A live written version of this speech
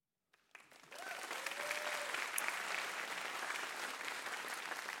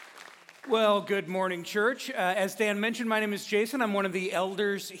Well, good morning, church. As Dan mentioned, my name is Jason. I'm one of the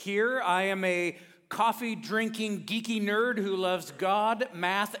elders here. I am a coffee-drinking, geeky nerd who loves God,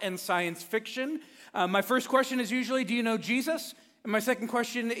 math, and science fiction. My first question is usually, do you know Jesus? And my second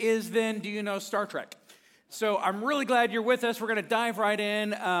question is then, do you know Star Trek? So I'm really glad you're with us. We're going to dive right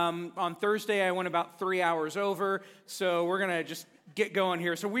in. On Thursday, I went about 3 hours over, so we're going to just get going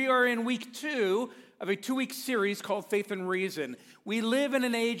here. So we are in week 2 of a 2-week series called Faith and Reason. We live in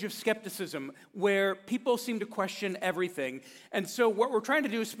an age of skepticism where people seem to question everything. And so what we're trying to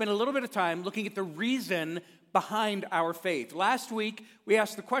do is spend a little bit of time looking at the reason behind our faith. Last week, we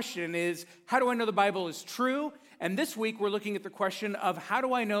asked the question is, how do I know the Bible is true? And this week, we're looking at the question of, how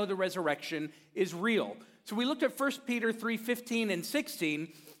do I know the resurrection is real? So we looked at 1 Peter 3:15 and 16,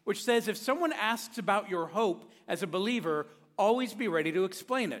 which says, if someone asks about your hope as a believer, always be ready to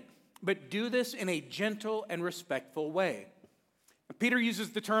explain it, but do this in a gentle and respectful way. Peter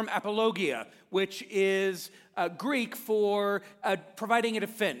uses the term apologia, which is Greek for providing a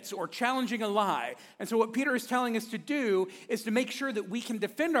defense or challenging a lie. And so what Peter is telling us to do is to make sure that we can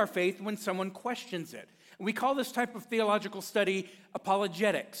defend our faith when someone questions it. And we call this type of theological study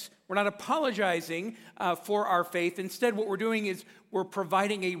apologetics. We're not apologizing for our faith. Instead, what we're doing is we're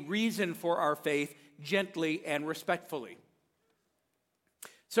providing a reason for our faith gently and respectfully.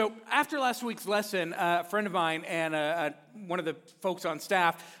 So after last week's lesson, a friend of mine and one of the folks on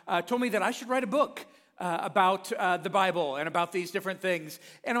staff told me that I should write a book about the Bible and about these different things.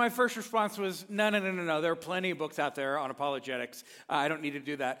 And my first response was, no. There are plenty of books out there on apologetics. I don't need to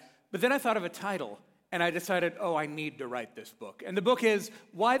do that. But then I thought of a title, and I decided, I need to write this book. And the book is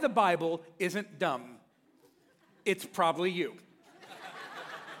Why the Bible Isn't Dumb. It's probably you.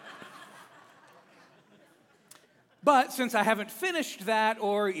 But since I haven't finished that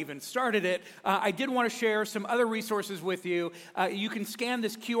or even started it, I did want to share some other resources with you. You can scan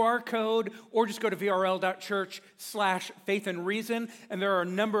this QR code or just go to vrl.church/faithandreason, and there are a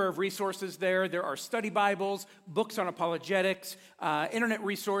number of resources there. There are study Bibles, books on apologetics, internet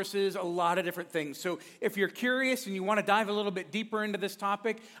resources, a lot of different things. So if you're curious and you want to dive a little bit deeper into this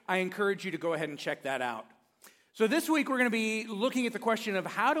topic, I encourage you to go ahead and check that out. So this week we're going to be looking at the question of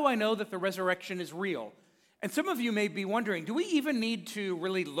how do I know that the resurrection is real? And some of you may be wondering, do we even need to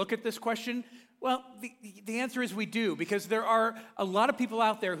really look at this question? Well, the answer is we do, because there are a lot of people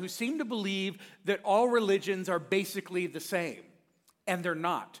out there who seem to believe that all religions are basically the same, and they're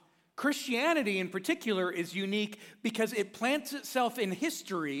not. Christianity in particular is unique because it plants itself in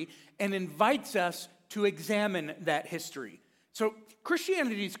history and invites us to examine that history. So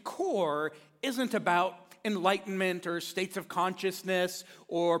Christianity's core isn't about enlightenment or states of consciousness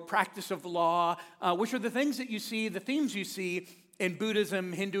or practice of law, which are the things that you see, the themes you see in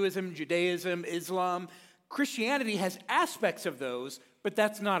Buddhism, Hinduism, Judaism, Islam. Christianity has aspects of those, but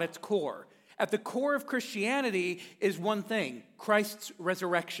that's not its core. At the core of Christianity is one thing, Christ's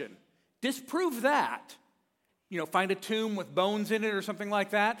resurrection. Disprove that, find a tomb with bones in it or something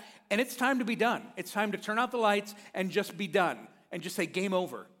like that, and it's time to be done. It's time to turn out the lights and just be done and just say game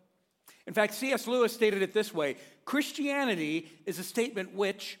over. In fact, C.S. Lewis stated it this way: Christianity is a statement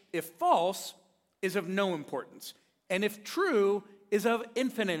which, if false, is of no importance, and if true, is of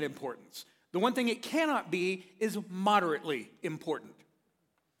infinite importance. The one thing it cannot be is moderately important.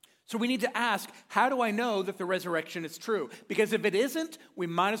 So we need to ask, how do I know that the resurrection is true? Because if it isn't, we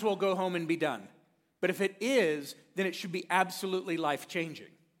might as well go home and be done. But if it is, then it should be absolutely life-changing.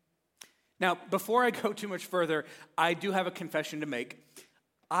 Now, before I go too much further, I do have a confession to make.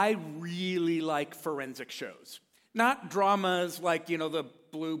 I really like forensic shows. Not dramas like, the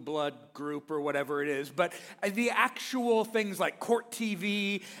Blue Blood Group or whatever it is, but the actual things like Court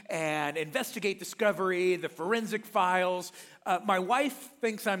TV and Investigate Discovery, the Forensic Files. My wife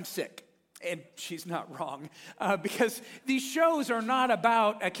thinks I'm sick, and she's not wrong, because these shows are not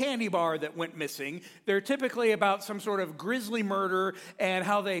about a candy bar that went missing. They're typically about some sort of grisly murder and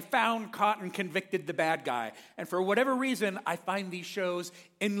how they found, caught, and convicted the bad guy. And for whatever reason, I find these shows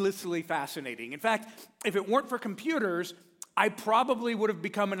endlessly fascinating. In fact, if it weren't for computers, I probably would have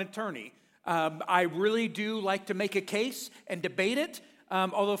become an attorney. I really do like to make a case and debate it,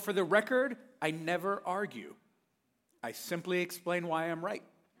 although for the record, I never argue. I simply explain why I'm right.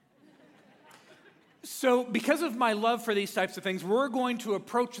 So because of my love for these types of things, we're going to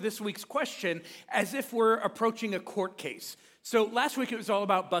approach this week's question as if we're approaching a court case. So last week it was all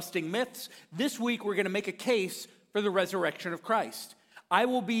about busting myths. This week we're going to make a case for the resurrection of Christ. I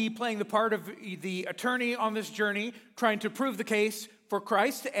will be playing the part of the attorney on this journey, trying to prove the case for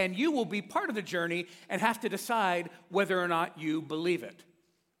Christ, and you will be part of the journey and have to decide whether or not you believe it.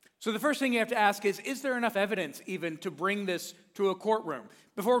 So the first thing you have to ask is there enough evidence even to bring this to a courtroom?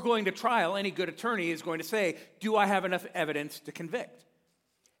 Before going to trial, any good attorney is going to say, do I have enough evidence to convict?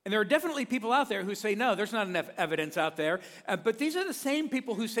 And there are definitely people out there who say, no, there's not enough evidence out there. But these are the same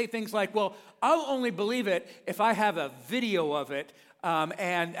people who say things like, well, I'll only believe it if I have a video of it,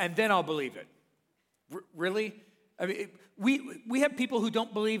 and then I'll believe it. Really? I mean, we have people who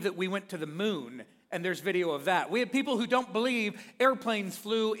don't believe that we went to the moon, and there's video of that. We have people who don't believe airplanes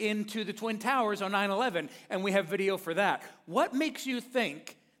flew into the Twin Towers on 9/11, and we have video for that. What makes you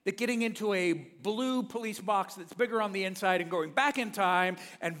think that getting into a blue police box that's bigger on the inside and going back in time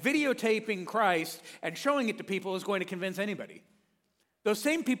and videotaping Christ and showing it to people is going to convince anybody? Those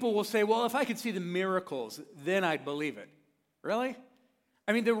same people will say, well, if I could see the miracles, then I'd believe it. Really?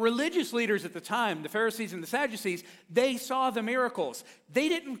 I mean, the religious leaders at the time, the Pharisees and the Sadducees, they saw the miracles. They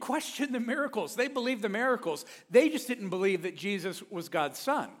didn't question the miracles. They believed the miracles. They just didn't believe that Jesus was God's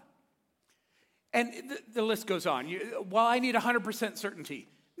son. And the list goes on. Well, I need 100% certainty.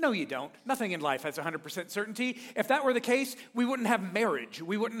 No, you don't. Nothing in life has 100% certainty. If that were the case, we wouldn't have marriage.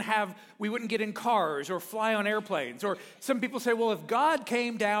 We wouldn't get in cars or fly on airplanes. Or some people say, well, if God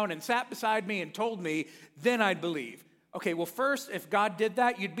came down and sat beside me and told me, then I'd believe. Okay, well, first, if God did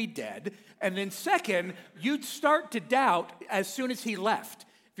that, you'd be dead. And then second, you'd start to doubt as soon as he left.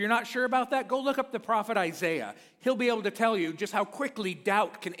 If you're not sure about that, go look up the prophet Isaiah. He'll be able to tell you just how quickly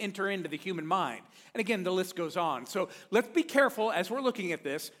doubt can enter into the human mind. And again, the list goes on. So let's be careful as we're looking at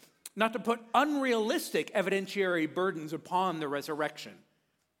this not to put unrealistic evidentiary burdens upon the resurrection.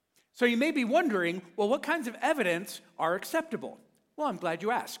 So you may be wondering, well, what kinds of evidence are acceptable? Well, I'm glad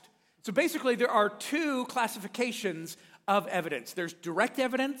you asked. So basically, there are two classifications of evidence. There's direct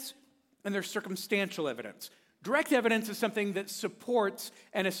evidence and there's circumstantial evidence. Direct evidence is something that supports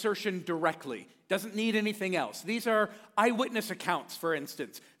an assertion directly, doesn't need anything else. These are eyewitness accounts, for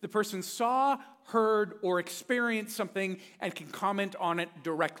instance. The person saw, heard, or experienced something and can comment on it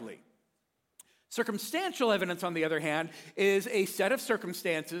directly. Circumstantial evidence, on the other hand, is a set of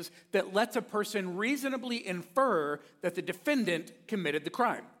circumstances that lets a person reasonably infer that the defendant committed the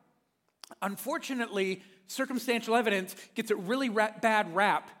crime. Unfortunately, circumstantial evidence gets a really bad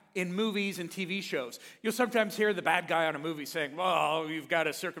rap in movies and TV shows. You'll sometimes hear the bad guy on a movie saying, well, you've got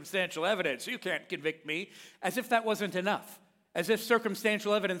a circumstantial evidence, you can't convict me, as if that wasn't enough, as if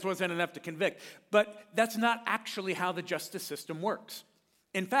circumstantial evidence wasn't enough to convict. But that's not actually how the justice system works.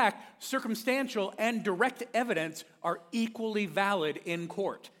 In fact, circumstantial and direct evidence are equally valid in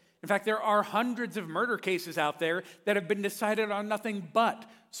court. In fact, there are hundreds of murder cases out there that have been decided on nothing but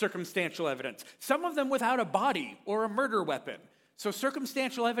circumstantial evidence, some of them without a body or a murder weapon. So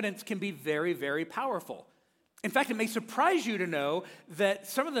circumstantial evidence can be very, very powerful. In fact, it may surprise you to know that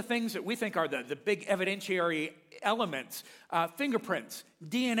some of the things that we think are the big evidentiary elements, fingerprints,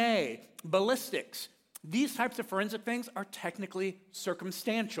 DNA, ballistics, these types of forensic things are technically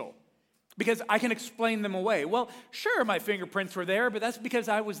circumstantial because I can explain them away. Well, sure, my fingerprints were there, but that's because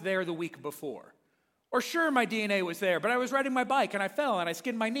I was there the week before. Or sure, my DNA was there, but I was riding my bike and I fell and I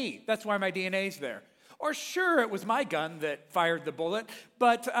skinned my knee. That's why my DNA's there. Or sure, it was my gun that fired the bullet,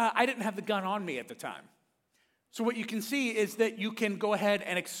 but I didn't have the gun on me at the time. So what you can see is that you can go ahead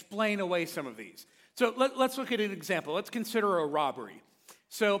and explain away some of these. So let's look at an example. Let's consider a robbery.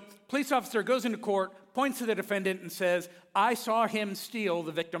 So police officer goes into court, points to the defendant and says, I saw him steal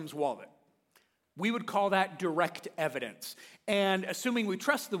the victim's wallet. We would call that direct evidence. And assuming we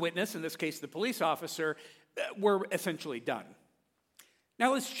trust the witness, in this case the police officer, we're essentially done.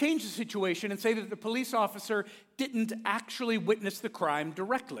 Now let's change the situation and say that the police officer didn't actually witness the crime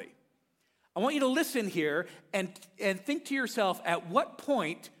directly. I want you to listen here and think to yourself, at what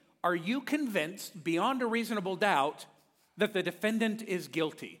point are you convinced beyond a reasonable doubt that the defendant is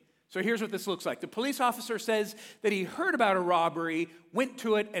guilty? So here's what this looks like. The police officer says that he heard about a robbery, went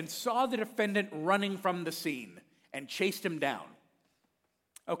to it, and saw the defendant running from the scene and chased him down.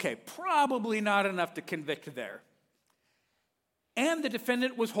 Okay, probably not enough to convict there. And the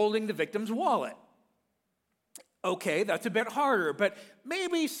defendant was holding the victim's wallet. Okay, that's a bit harder, but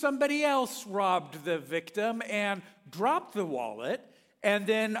maybe somebody else robbed the victim and dropped the wallet, and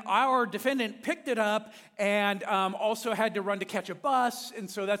then our defendant picked it up and also had to run to catch a bus, and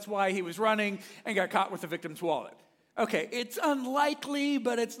so that's why he was running and got caught with the victim's wallet. Okay, it's unlikely,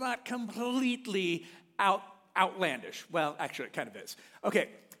 but it's not completely outlandish. Well, actually, it kind of is. Okay,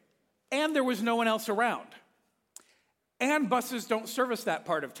 and there was no one else around. And buses don't service that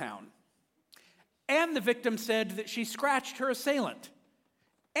part of town. And the victim said that she scratched her assailant.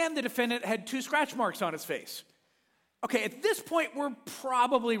 And the defendant had 2 scratch marks on his face. Okay, at this point, we're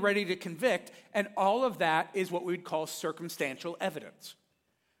probably ready to convict, and all of that is what we would call circumstantial evidence.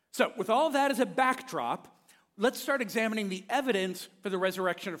 So with all that as a backdrop, let's start examining the evidence for the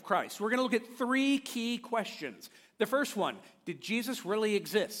resurrection of Christ. We're going to look at 3 key questions. The first one, did Jesus really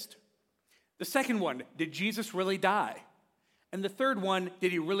exist? The second one, did Jesus really die? And the third one,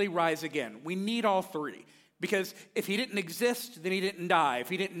 did he really rise again? We need all 3, because if he didn't exist, then he didn't die. If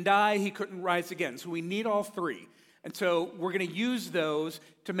he didn't die, he couldn't rise again. So we need all 3. And so we're going to use those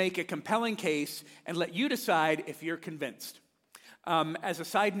to make a compelling case and let you decide if you're convinced. As a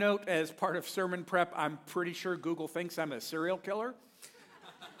side note, as part of sermon prep, I'm pretty sure Google thinks I'm a serial killer.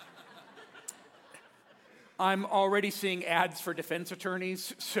 I'm already seeing ads for defense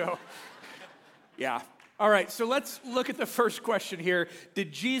attorneys, so yeah. All right, so let's look at the first question here.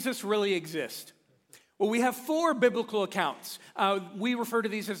 Did Jesus really exist? Well, we have 4 biblical accounts. We refer to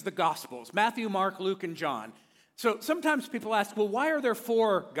these as the Gospels: Matthew, Mark, Luke, and John. So sometimes people ask, well, why are there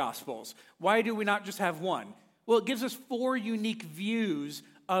 4 Gospels? Why do we not just have one? Well, it gives us 4 unique views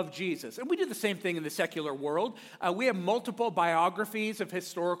of Jesus. And we do the same thing in the secular world. We have multiple biographies of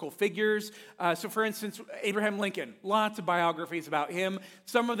historical figures. So for instance, Abraham Lincoln, lots of biographies about him.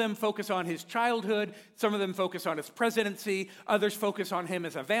 Some of them focus on his childhood. Some of them focus on his presidency. Others focus on him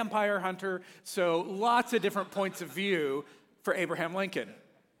as a vampire hunter. So lots of different points of view for Abraham Lincoln.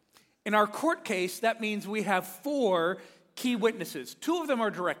 In our court case, that means we have 4 key witnesses. 2 of them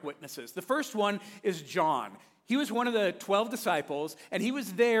are direct witnesses. The first one is John. He was one of the 12 disciples, and he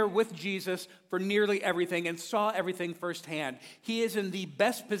was there with Jesus for nearly everything and saw everything firsthand. He is in the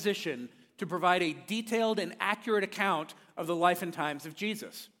best position to provide a detailed and accurate account of the life and times of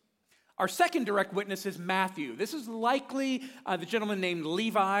Jesus. Our second direct witness is Matthew. This is likely the gentleman named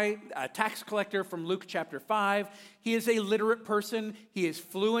Levi, a tax collector from Luke chapter 5. He is a literate person. He is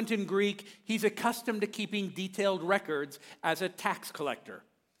fluent in Greek. He's accustomed to keeping detailed records as a tax collector.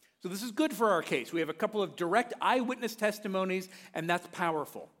 So this is good for our case. We have a couple of direct eyewitness testimonies, and that's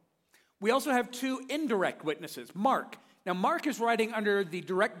powerful. We also have 2 indirect witnesses. Mark. Now, Mark is writing under the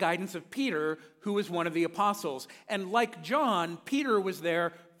direct guidance of Peter, who was one of the apostles. And like John, Peter was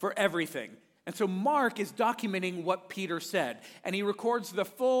there for everything. And so Mark is documenting what Peter said. And he records the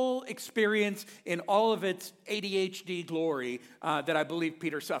full experience in all of its ADHD glory that I believe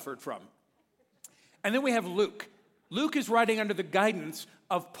Peter suffered from. And then we have Luke. Luke is writing under the guidance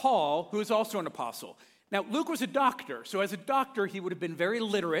of Paul, who is also an apostle. Now, Luke was a doctor, so as a doctor, he would have been very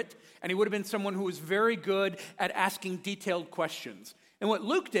literate, and he would have been someone who was very good at asking detailed questions. And what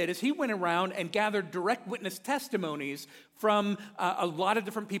Luke did is he went around and gathered direct witness testimonies from a lot of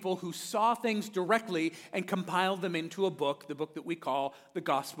different people who saw things directly and compiled them into a book, the book that we call the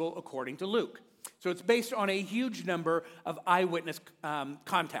Gospel According to Luke. So it's based on a huge number of eyewitness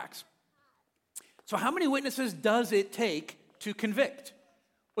contacts. So how many witnesses does it take to convict?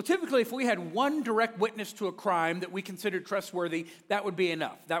 Well, typically, if we had one direct witness to a crime that we considered trustworthy, that would be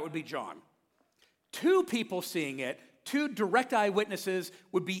enough. That would be John. 2 people seeing it, 2 direct eyewitnesses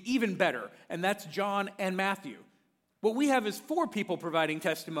would be even better, and that's John and Matthew. What we have is 4 people providing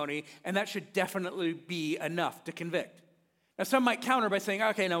testimony, and that should definitely be enough to convict. Now, some might counter by saying,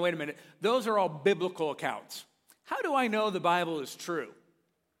 okay, now wait a minute. Those are all biblical accounts. How do I know the Bible is true?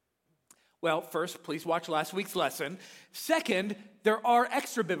 Well, first, please watch last week's lesson. Second, there are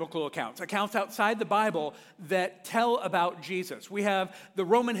extra biblical accounts outside the Bible that tell about Jesus. We have the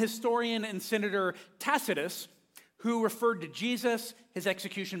Roman historian and senator Tacitus, who referred to Jesus, his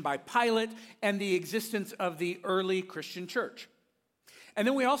execution by Pilate, and the existence of the early Christian church. And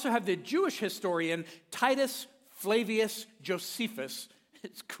then we also have the Jewish historian Titus Flavius Josephus.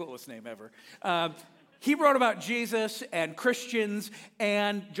 It's the coolest name ever. He wrote about Jesus and Christians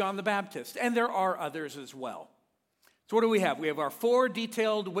and John the Baptist, and there are others as well. So what do we have? We have our 4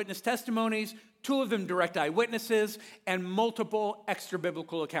 detailed witness testimonies, 2 of them direct eyewitnesses, and multiple extra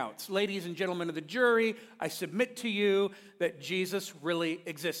biblical accounts. Ladies and gentlemen of the jury, I submit to you that Jesus really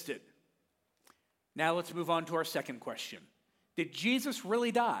existed. Now let's move on to our second question. Did Jesus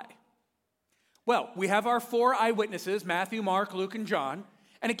really die? Well, we have our 4 eyewitnesses, Matthew, Mark, Luke, and John.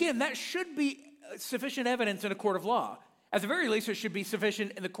 And again, that should be sufficient evidence in a court of law. At the very least, it should be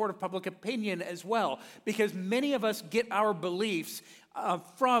sufficient in the court of public opinion as well, because many of us get our beliefs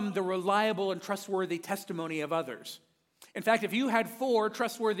from the reliable and trustworthy testimony of others. In fact, if you had 4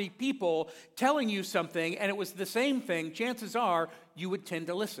 trustworthy people telling you something and it was the same thing, chances are you would tend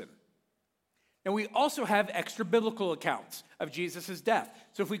to listen. Now, we also have extra biblical accounts of Jesus' death.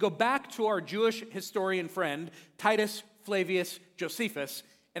 So if we go back to our Jewish historian friend, Titus Flavius Josephus,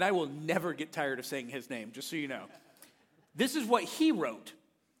 and I will never get tired of saying his name, just so you know. This is what he wrote.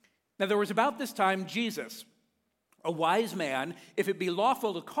 Now, there was about this time Jesus, a wise man, if it be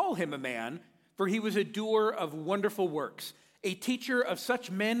lawful to call him a man, for he was a doer of wonderful works, a teacher of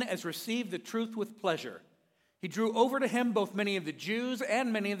such men as receive the truth with pleasure. He drew over to him both many of the Jews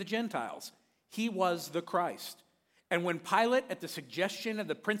and many of the Gentiles. He was the Christ. And when Pilate, at the suggestion of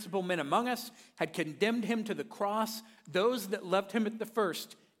the principal men among us, had condemned him to the cross, those that loved him at the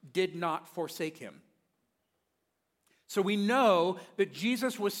first did not forsake him. So we know that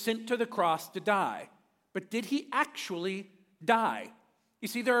Jesus was sent to the cross to die. But did he actually die? You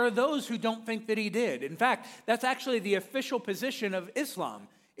see, there are those who don't think that he did. In fact, that's actually the official position of Islam,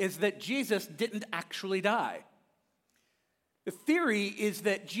 is that Jesus didn't actually die. The theory is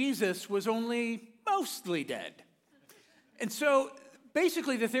that Jesus was only mostly dead. And so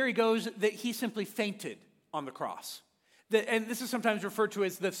basically the theory goes that he simply fainted on the cross. And this is sometimes referred to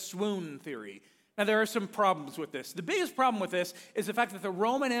as the swoon theory. Now, there are some problems with this. The biggest problem with this is the fact that the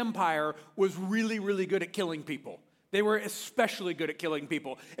Roman Empire was really, really good at killing people. They were especially good at killing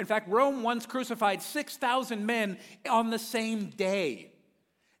people. In fact, Rome once crucified 6,000 men on the same day.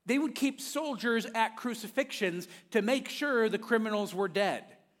 They would keep soldiers at crucifixions to make sure the criminals were dead.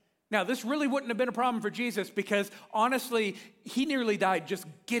 Now, this really wouldn't have been a problem for Jesus because, honestly, he nearly died just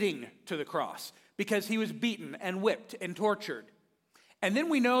getting to the cross because he was beaten and whipped and tortured. And then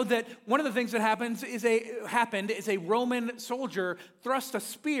we know that one of the things that happened is a Roman soldier thrust a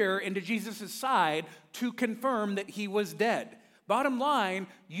spear into Jesus' side to confirm that he was dead. Bottom line,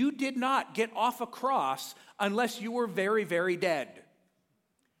 you did not get off a cross unless you were very, very dead.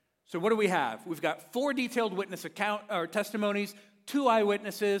 So what do we have? We've got 4 detailed witness testimonies, 2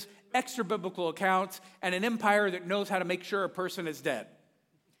 eyewitnesses, extra biblical accounts, and an empire that knows how to make sure a person is dead.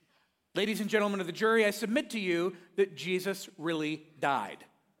 Ladies and gentlemen of the jury, I submit to you that Jesus really died.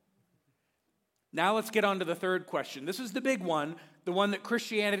 Now let's get on to the third question. This is the big one, the one that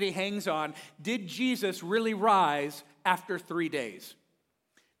Christianity hangs on. Did Jesus really rise after 3 days?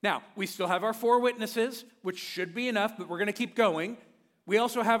 Now, we still have our 4 witnesses, which should be enough, but we're going to keep going. We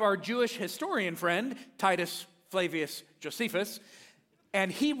also have our Jewish historian friend, Titus Flavius Josephus, and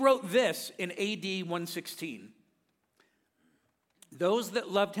he wrote this in AD 116. Those that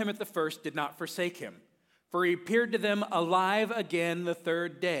loved him at the first did not forsake him, for he appeared to them alive again the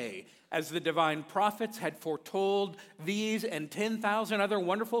 3rd day, as the divine prophets had foretold these and 10,000 other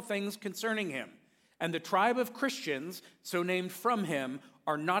wonderful things concerning him. And the tribe of Christians, so named from him,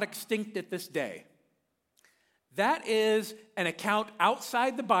 are not extinct at this day. That is an account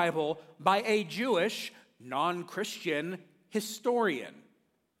outside the Bible by a Jewish, non-Christian historian.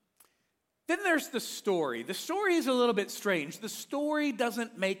 Then there's the story. The story is a little bit strange. The story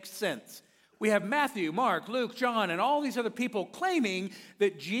doesn't make sense. We have Matthew, Mark, Luke, John, and all these other people claiming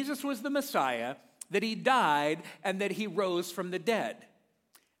that Jesus was the Messiah, that he died, and that he rose from the dead.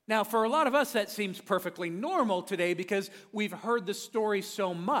 Now, for a lot of us, that seems perfectly normal today because we've heard the story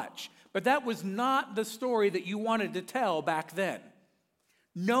so much. But that was not the story that you wanted to tell back then.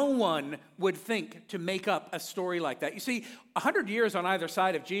 No one would think to make up a story like that. You see, 100 years on either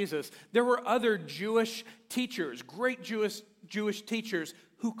side of Jesus, there were other Jewish teachers, great Jewish teachers,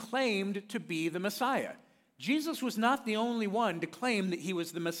 who claimed to be the Messiah. Jesus was not the only one to claim that he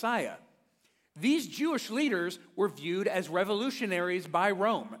was the Messiah. These Jewish leaders were viewed as revolutionaries by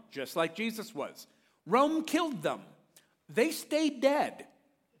Rome, just like Jesus was. Rome killed them. They stayed dead.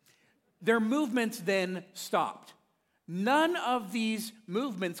 Their movements then stopped. None of these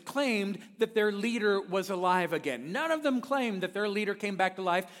movements claimed that their leader was alive again. None of them claimed that their leader came back to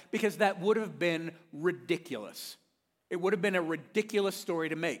life because that would have been ridiculous. It would have been a ridiculous story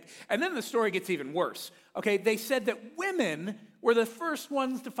to make. And then the story gets even worse. Okay, they said that women were the first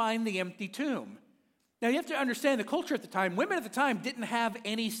ones to find the empty tomb. Now you have to understand the culture at the time. Women at the time didn't have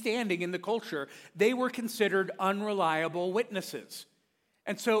any standing in the culture. They were considered unreliable witnesses.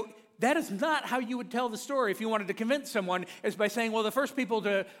 And so that is not how you would tell the story if you wanted to convince someone, is by saying, well, the first people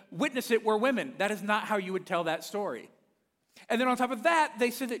to witness it were women. That is not how you would tell that story. And then on top of that, they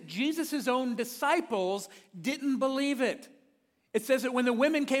said that Jesus' own disciples didn't believe it. It says that when the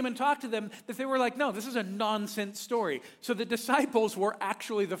women came and talked to them, that they were like, no, this is a nonsense story. So the disciples were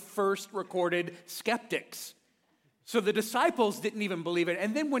actually the first recorded skeptics. So the disciples didn't even believe it.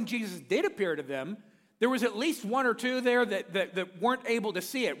 And then when Jesus did appear to them, there was at least 1 or 2 there that weren't able to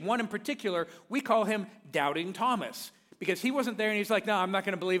see it. One in particular, we call him Doubting Thomas, because he wasn't there and he's like, no, I'm not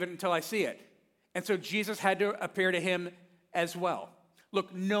going to believe it until I see it. And so Jesus had to appear to him as well.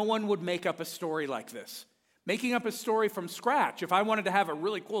 Look, no one would make up a story like this. Making up a story from scratch, if I wanted to have a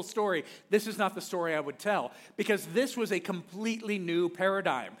really cool story, this is not the story I would tell, because this was a completely new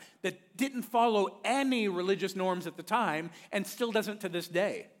paradigm that didn't follow any religious norms at the time and still doesn't to this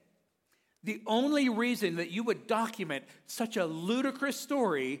day. The only reason that you would document such a ludicrous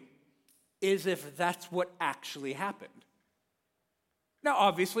story is if that's what actually happened. Now,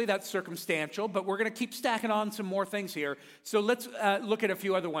 obviously, that's circumstantial, but we're going to keep stacking on some more things here. So let's look at a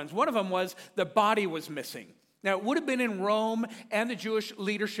few other ones. One of them was the body was missing. Now, it would have been in Rome and the Jewish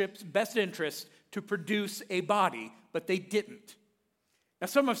leadership's best interest to produce a body, but they didn't. Now,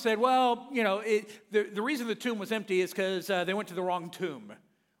 some have said, well, the reason the tomb was empty is because they went to the wrong tomb.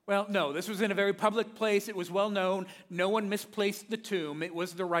 Well, no, this was in a very public place. It was well known. No one misplaced the tomb. It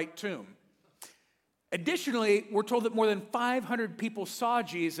was the right tomb. Additionally, we're told that more than 500 people saw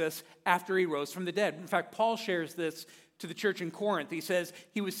Jesus after he rose from the dead. In fact, Paul shares this to the church in Corinth. He says,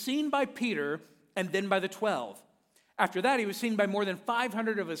 he was seen by Peter and then by the 12. After that, he was seen by more than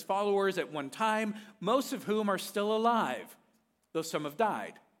 500 of his followers at one time, most of whom are still alive, though some have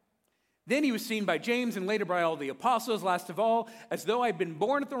died. Then he was seen by James and later by all the apostles. Last of all, as though I'd been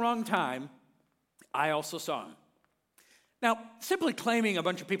born at the wrong time, I also saw him. Now, simply claiming a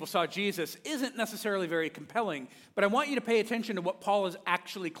bunch of people saw Jesus isn't necessarily very compelling, but I want you to pay attention to what Paul is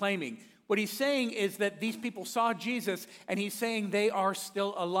actually claiming. What he's saying is that these people saw Jesus, and he's saying they are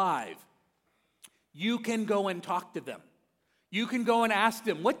still alive. You can go and talk to them. You can go and ask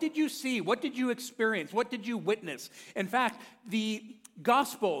them, what did you see? What did you experience? What did you witness? In fact, the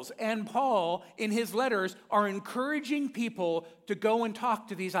Gospels and Paul in his letters are encouraging people to go and talk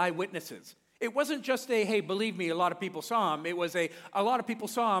to these eyewitnesses. It wasn't just hey, believe me, a lot of people saw him. It was a lot of people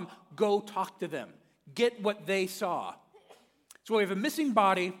saw him, go talk to them. Get what they saw. So we have a missing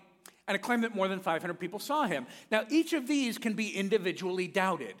body and a claim that more than 500 people saw him. Now, each of these can be individually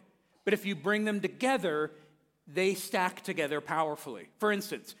doubted, but if you bring them together, they stack together powerfully. For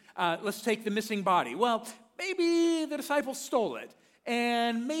instance, let's take the missing body. Well, maybe the disciples stole it.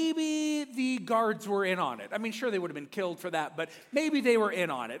 And maybe the guards were in on it. I mean, sure, they would have been killed for that, but maybe they were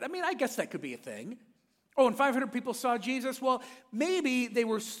in on it. I mean, I guess that could be a thing. Oh, and 500 people saw Jesus? Well, maybe they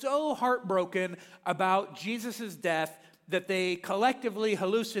were so heartbroken about Jesus' death that they collectively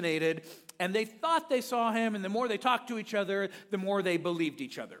hallucinated, and they thought they saw him, and the more they talked to each other, the more they believed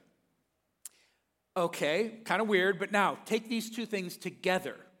each other. Okay, kind of weird, but now take these two things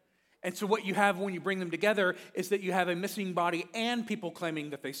together. And so what you have when you bring them together is that you have a missing body and people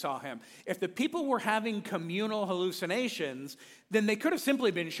claiming that they saw him. If the people were having communal hallucinations, then they could have simply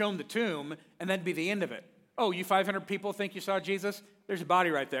been shown the tomb, and that'd be the end of it. Oh, you 500 people think you saw Jesus? There's a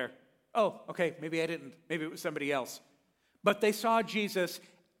body right there. Oh, okay, maybe I didn't. Maybe it was somebody else. But they saw Jesus,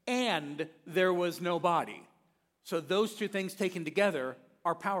 and there was no body. So those two things taken together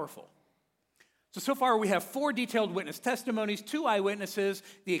are powerful. So far we have 4 detailed witness testimonies, 2 eyewitnesses,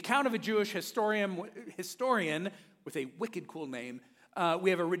 the account of a Jewish historian with a wicked cool name. We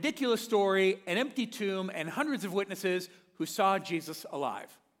have a ridiculous story, an empty tomb, and hundreds of witnesses who saw Jesus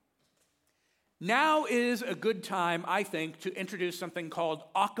alive. Now is a good time, I think, to introduce something called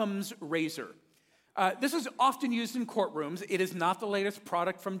Occam's razor. This is often used in courtrooms. It is not the latest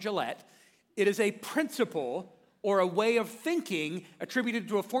product from Gillette. It is a principle or a way of thinking attributed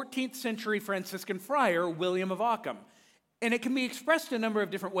to a 14th century Franciscan friar, William of Ockham. And it can be expressed in a number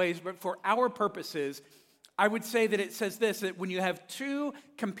of different ways, but for our purposes, I would say that it says this, that when you have 2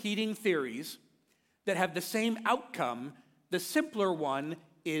 competing theories that have the same outcome, the simpler one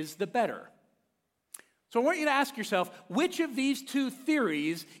is the better. So I want you to ask yourself, which of these 2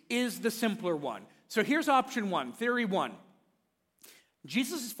 theories is the simpler one? So here's option 1, theory 1.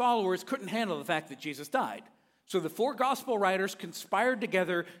 Jesus' followers couldn't handle the fact that Jesus died. So the 4 gospel writers conspired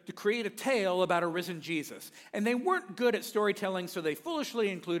together to create a tale about a risen Jesus. And they weren't good at storytelling, so they foolishly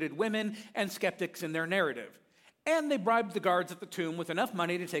included women and skeptics in their narrative. And they bribed the guards at the tomb with enough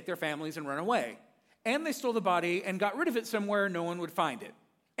money to take their families and run away. And they stole the body and got rid of it somewhere no one would find it.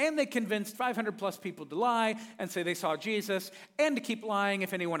 And they convinced 500 plus people to lie and say they saw Jesus and to keep lying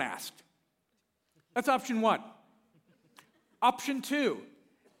if anyone asked. That's option 1. Option 2,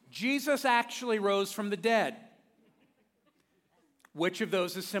 Jesus actually rose from the dead. Which of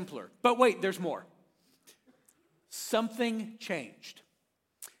those is simpler? But wait, there's more. Something changed.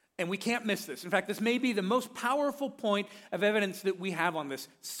 And we can't miss this. In fact, this may be the most powerful point of evidence that we have on this.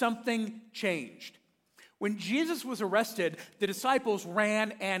 Something changed. When Jesus was arrested, the disciples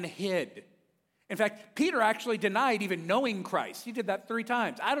ran and hid. In fact, Peter actually denied even knowing Christ. He did that 3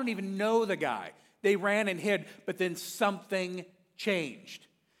 times. I don't even know the guy. They ran and hid, but then something changed.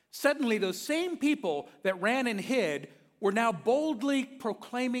 Suddenly, those same people that ran and hid were now boldly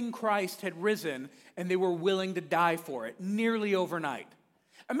proclaiming Christ had risen, and they were willing to die for it, nearly overnight.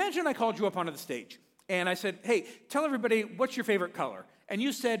 Imagine I called you up onto the stage, and I said, hey, tell everybody, what's your favorite color? And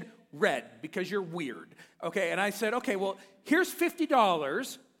you said red, because you're weird. Okay, and I said, okay, well, here's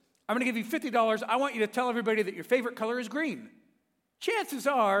 $50. I'm going to give you $50. I want you to tell everybody that your favorite color is green. Chances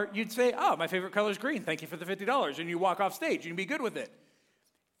are you'd say, oh, my favorite color is green. Thank you for the $50. And you walk off stage and you'd be good with it.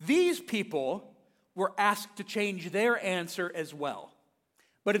 These people were asked to change their answer as well.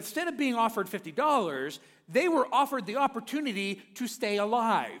 But instead of being offered $50, they were offered the opportunity to stay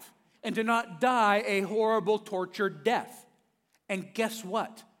alive and to not die a horrible, tortured death. And guess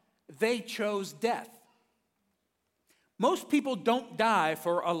what? They chose death. Most people don't die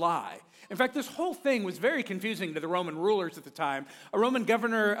for a lie. In fact, this whole thing was very confusing to the Roman rulers at the time. A Roman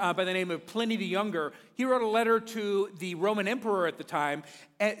governor by the name of Pliny the Younger, he wrote a letter to the Roman emperor at the time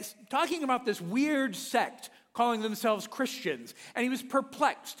talking about this weird sect calling themselves Christians. And he was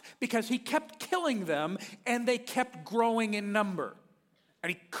perplexed because he kept killing them and they kept growing in number.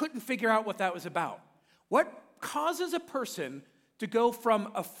 And he couldn't figure out what that was about. What causes a person to go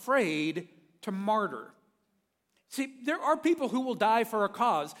from afraid to martyr? See, there are people who will die for a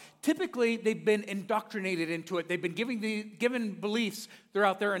cause. Typically, they've been indoctrinated into it. They've been given beliefs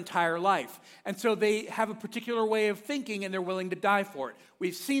throughout their entire life. And so they have a particular way of thinking and they're willing to die for it.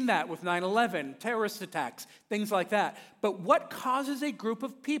 We've seen that with 9/11, terrorist attacks, things like that. But what causes a group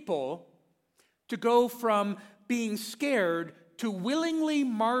of people to go from being scared to willingly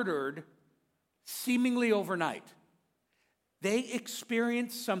martyred seemingly overnight? They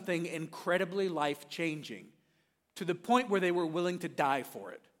experienced something incredibly life-changing, to the point where they were willing to die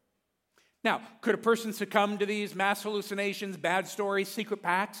for it. Now, could a person succumb to these mass hallucinations, bad stories, secret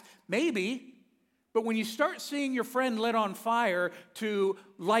pacts? Maybe. But when you start seeing your friend lit on fire to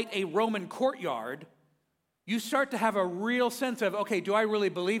light a Roman courtyard, you start to have a real sense of, okay, do I really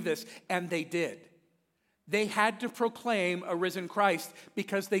believe this? And they did. They had to proclaim a risen Christ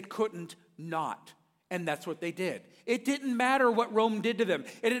because they couldn't not. And that's what they did. It didn't matter what Rome did to them.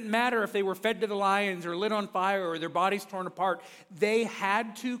 It didn't matter if they were fed to the lions or lit on fire or their bodies torn apart. They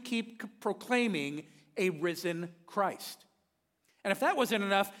had to keep proclaiming a risen Christ. And if that wasn't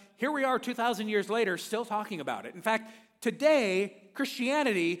enough, here we are 2,000 years later still talking about it. In fact, today,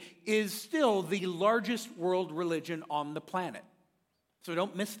 Christianity is still the largest world religion on the planet. So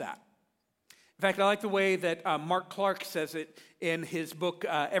don't miss that. In fact, I like the way that Mark Clark says it in his book,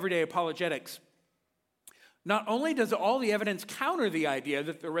 Everyday Apologetics. Not only does all the evidence counter the idea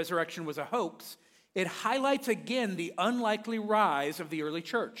that the resurrection was a hoax, it highlights again the unlikely rise of the early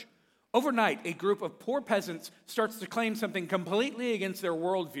church. Overnight, a group of poor peasants starts to claim something completely against their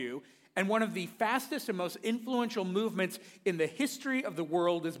worldview, and one of the fastest and most influential movements in the history of the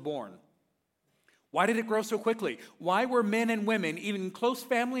world is born. Why did it grow so quickly? Why were men and women, even close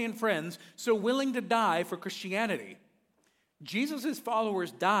family and friends, so willing to die for Christianity? Jesus'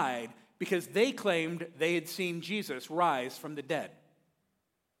 followers died because they claimed they had seen Jesus rise from the dead.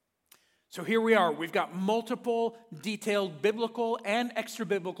 So here we are. We've got multiple detailed biblical and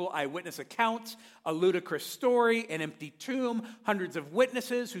extra-biblical eyewitness accounts, a ludicrous story, an empty tomb, hundreds of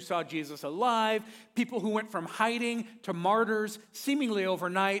witnesses who saw Jesus alive, people who went from hiding to martyrs seemingly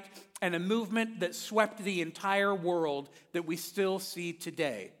overnight, and a movement that swept the entire world that we still see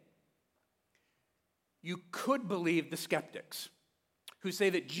today. You could believe the skeptics who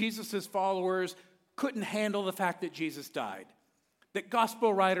say that Jesus' followers couldn't handle the fact that Jesus died, that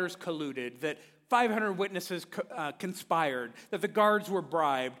gospel writers colluded, that 500 witnesses conspired, that the guards were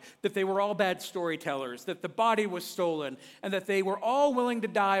bribed, that they were all bad storytellers, that the body was stolen, and that they were all willing to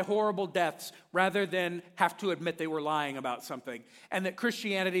die horrible deaths rather than have to admit they were lying about something, and that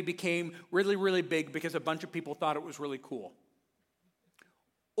Christianity became really, really big because a bunch of people thought it was really cool.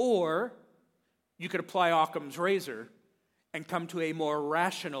 Or you could apply Occam's razor and come to a more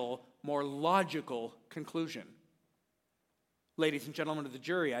rational, more logical conclusion. Ladies and gentlemen of the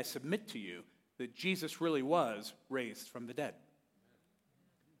jury, I submit to you that Jesus really was raised from the dead.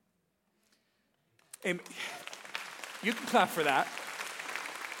 And you can clap for that.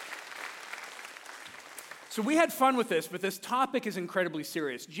 So we had fun with this, but this topic is incredibly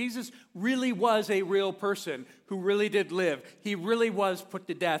serious. Jesus really was a real person who really did live. He really was put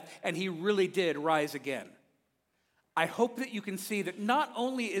to death, and he really did rise again. I hope that you can see that not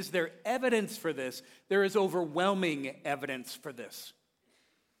only is there evidence for this, there is overwhelming evidence for this.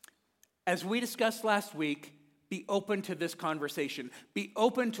 As we discussed last week, be open to this conversation. Be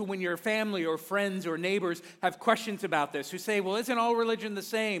open to when your family or friends or neighbors have questions about this, who say, well, isn't all religion the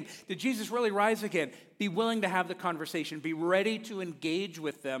same? Did Jesus really rise again? Be willing to have the conversation. Be ready to engage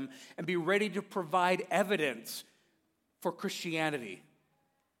with them and be ready to provide evidence for Christianity,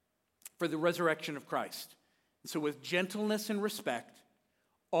 for the resurrection of Christ. So with gentleness and respect,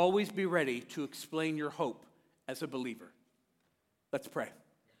 always be ready to explain your hope as a believer. Let's pray.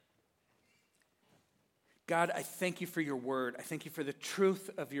 God, I thank you for your word. I thank you for the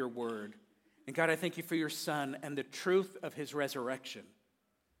truth of your word. And God, I thank you for your Son and the truth of his resurrection.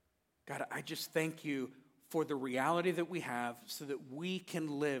 God, I just thank you for the reality that we have so that we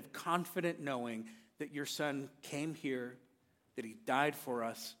can live confident knowing that your son came here, that he died for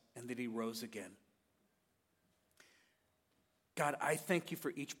us, and that he rose again. God, I thank you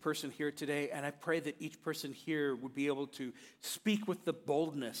for each person here today, and I pray that each person here would be able to speak with the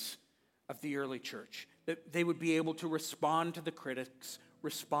boldness of the early church, that they would be able to respond to the critics,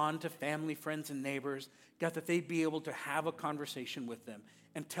 respond to family, friends, and neighbors. God, that they'd be able to have a conversation with them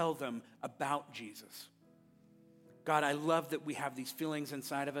and tell them about Jesus. God, I love that we have these feelings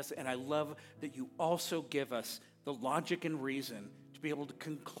inside of us, and I love that you also give us the logic and reason to be able to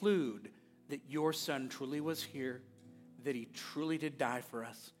conclude that your son truly was here, that he truly did die for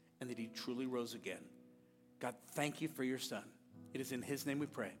us, and that he truly rose again. God, thank you for your son. It is in his name we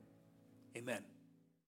pray. Amen.